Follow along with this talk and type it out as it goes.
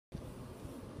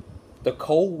The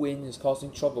cold wind is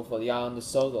causing trouble for the island of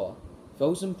Sodor.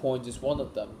 Frozen Point is one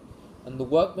of them, and the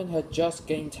workmen had just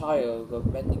getting tired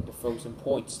of mending the frozen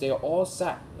points. They all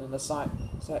sat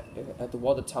sat at the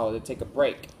water tower to take a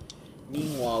break.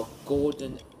 Meanwhile,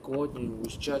 Gordon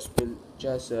was just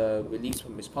released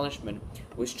from his punishment,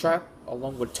 was trapped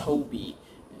along with Toby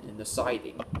in the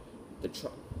siding.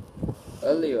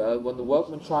 Earlier, when the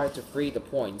workmen tried to free the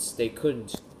points, they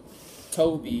couldn't.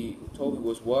 Toby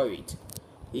was worried.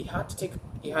 He had to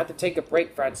take a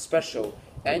breakvans special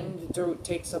and to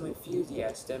take some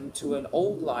enthusiasm to an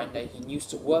old line that he used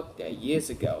to work there years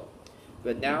ago.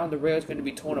 But now the rails are going to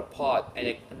be torn apart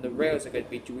and the rails are going to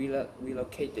be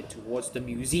relocated towards the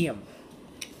museum.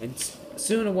 And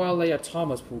soon a while later,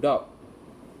 Thomas pulled up.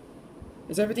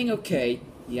 "Is everything okay?"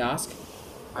 he asked.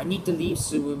 "I need to leave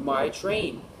soon with my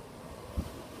train."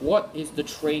 "What is the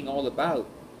train all about?"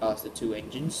 asked the two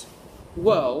engines.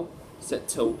 "Well," said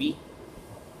Toby,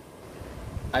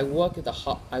 I work at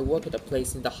a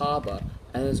place in the harbor,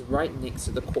 and it's right next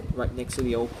to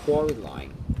the old quarry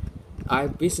line. I'm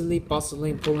busily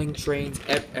bustling, pulling trains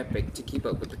epic to keep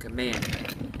up with the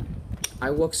command.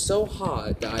 I work so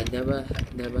hard that I never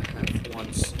have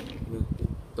once with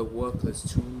the workers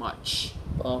too much.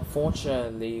 But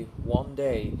unfortunately, one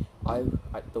day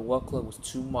the workload was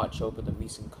too much over the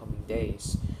recent coming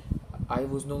days. I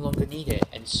was no longer needed,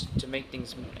 and to make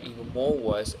things even more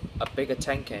worse, a bigger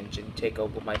tank engine take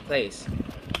over my place.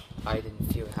 I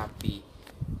didn't feel happy.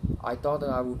 I thought that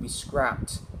I would be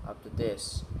scrapped after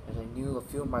this, as I knew a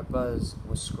few of my brothers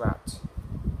were scrapped.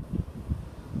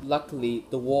 Luckily,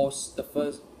 the war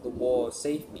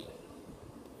saved me.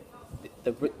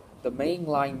 The main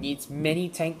line needs many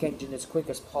tank engines as quick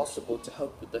as possible to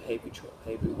help with the heavy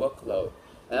workload,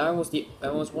 and I was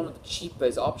one of the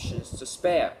cheapest options to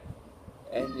spare.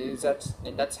 And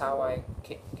that's how I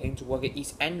came to work at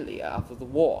East Anglia after the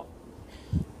war.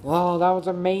 "Wow, that was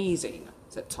amazing,"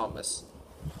 said Thomas.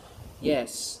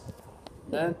 "Yes,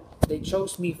 they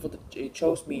chose me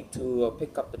to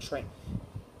pick up the train,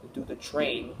 to do the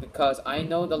train because I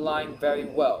know the line very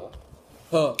well."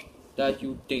 "Huh, that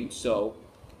you think so?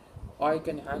 I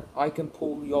can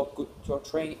pull your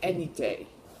train any day."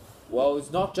 "Well, it's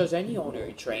not just any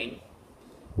ordinary train.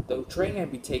 The train I'll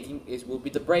be taking will be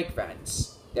the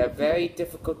breakvans. They're very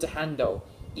difficult to handle,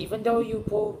 even though you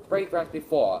pulled breakvans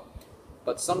before.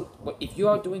 But if you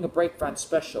are doing a breakvan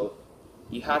special,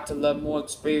 you had to learn more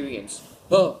experience."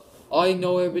 "Huh, I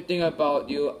know everything about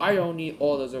you. I don't need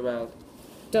orders around."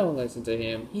 "Don't listen to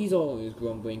him. He's always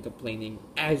grumbling, complaining,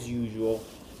 as usual."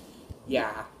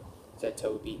 "Yeah," said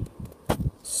Toby.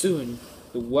 Soon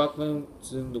the workmen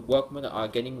are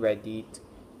getting ready.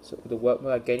 The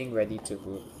workmen are getting ready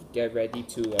to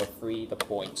free the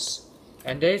points.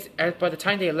 And by the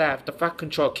time they left, the flight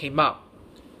control came up.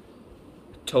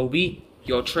 "Toby,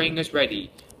 your train is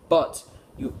ready, but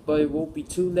it will be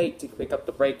too late to pick up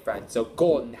the breakvan, so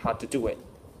Gordon had to do it."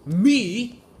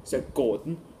 "Me?" said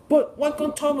Gordon. "But why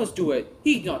can't Thomas do it?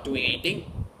 He's not doing anything."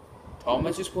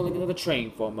 "Thomas is pulling another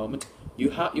train for a moment.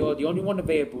 You're the only one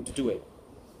available to do it."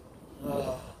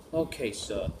 "Okay,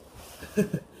 sir."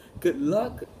 Good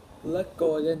luck,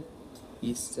 Gordon,"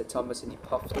 said Thomas, and he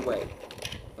puffed away.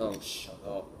 "Oh, shut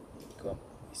up,"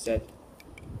 he said.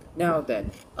 "Now then,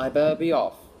 I better be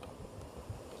off."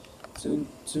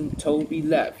 Soon Toby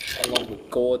left, along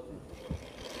with Gordon.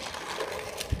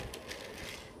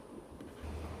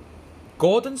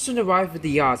 Gordon soon arrived at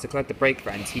the yards to collect the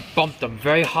breakvans. He bumped them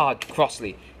very hard,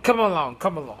 crossly. Come along.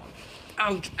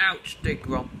 "Ouch, ouch,"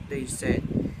 they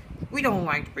said. "We don't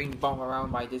like being bumped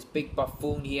around by this big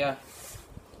buffoon here."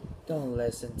 Don't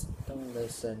listen,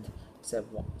 said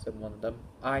one of them.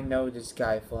 "I know this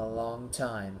guy for a long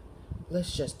time.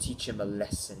 Let's just teach him a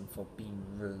lesson for being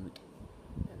rude."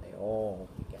 And they all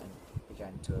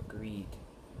began to agree.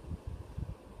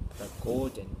 But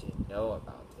Gordon didn't know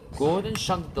about this. Gordon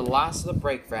shunted the last of the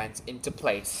breakvans into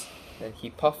place. Then he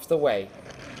puffed away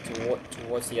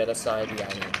towards the other side of the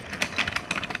island.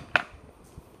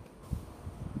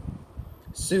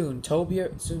 Soon Toby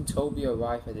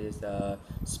arrived at his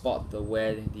spot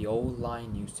where the old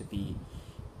line used to be.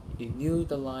 He knew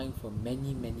the line for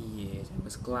many years and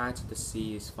was glad to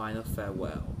see his final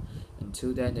farewell.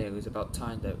 Until then, it was about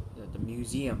time that the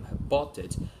museum had bought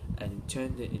it and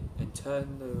turned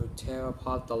to tear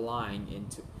apart the line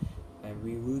and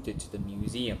reroute it to the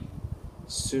museum.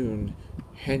 Soon,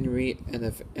 Henry and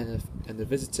the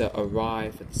visitor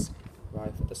arrived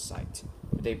at the site.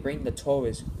 They bring the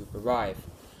tourist group arrive.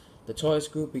 The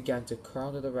tourist group began to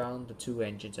crowd around the two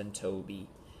engines and Toby.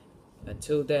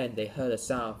 Until then, they heard a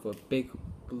sound for a big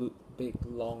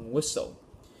long whistle.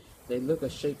 They looked a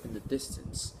shape in the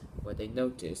distance. where they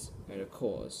noticed, and of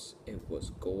course, it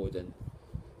was Gordon.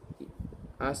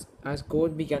 As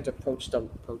Gordon began to approach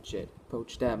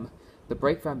them, the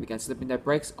brake van began slipping their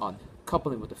brakes on,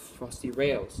 coupling with the frosty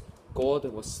rails.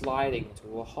 Gordon was sliding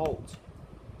into a halt.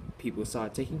 People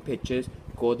started taking pictures.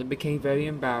 Gordon became very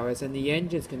embarrassed, and the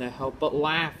engines couldn't help but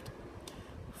laugh.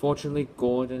 Fortunately,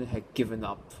 Gordon had given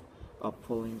up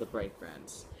pulling the brake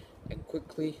vans, and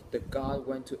quickly the guard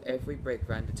went to every brake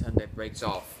van to turn their brakes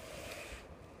off.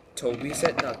 Toby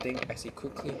said nothing as he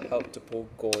quickly helped to pull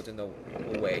Gordon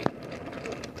away.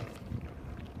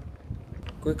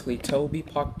 Quickly, Toby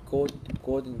parked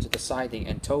Gordon to the siding,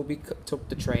 and Toby took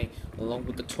the train along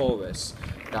with the tourists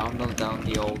down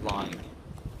the old line.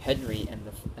 Henry and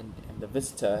the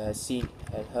visitor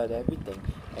had heard everything,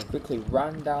 and quickly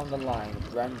ran down the line,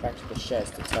 ran back to the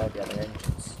sheds to tell the other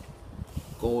engines.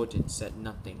 Gordon said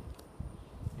nothing,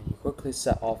 and he quickly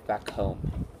set off back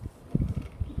home.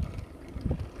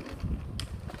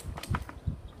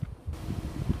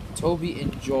 Toby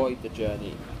enjoyed the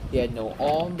journey. He had known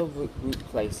all the route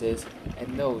places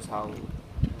and knows how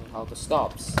the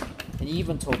stops, and he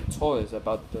even told the tourists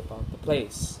about the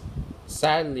place.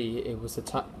 Sadly,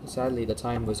 the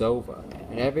time was over,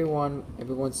 and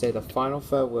everyone said a final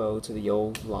farewell to the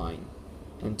old line,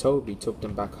 and Toby took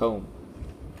them back home.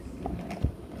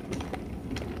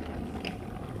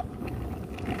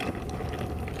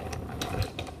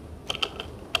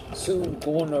 Soon,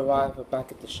 Gordon arrived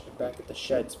back at the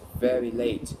sheds very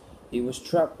late. He was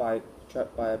trapped by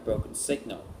a broken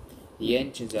signal. The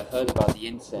engines had heard about the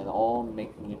incident, all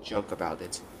making a joke about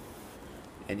it.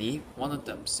 And one of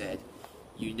them said,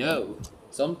 "You know,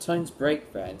 sometimes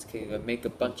brake vans can make a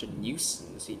bunch of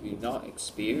nuisance if you're not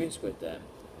experienced with them,"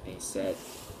 they said.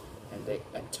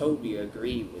 And Toby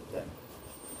agreed with them.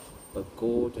 But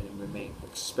Gordon remained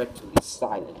expectantly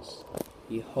silent.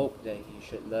 He hoped that he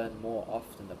should learn more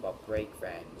often about brake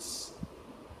vans.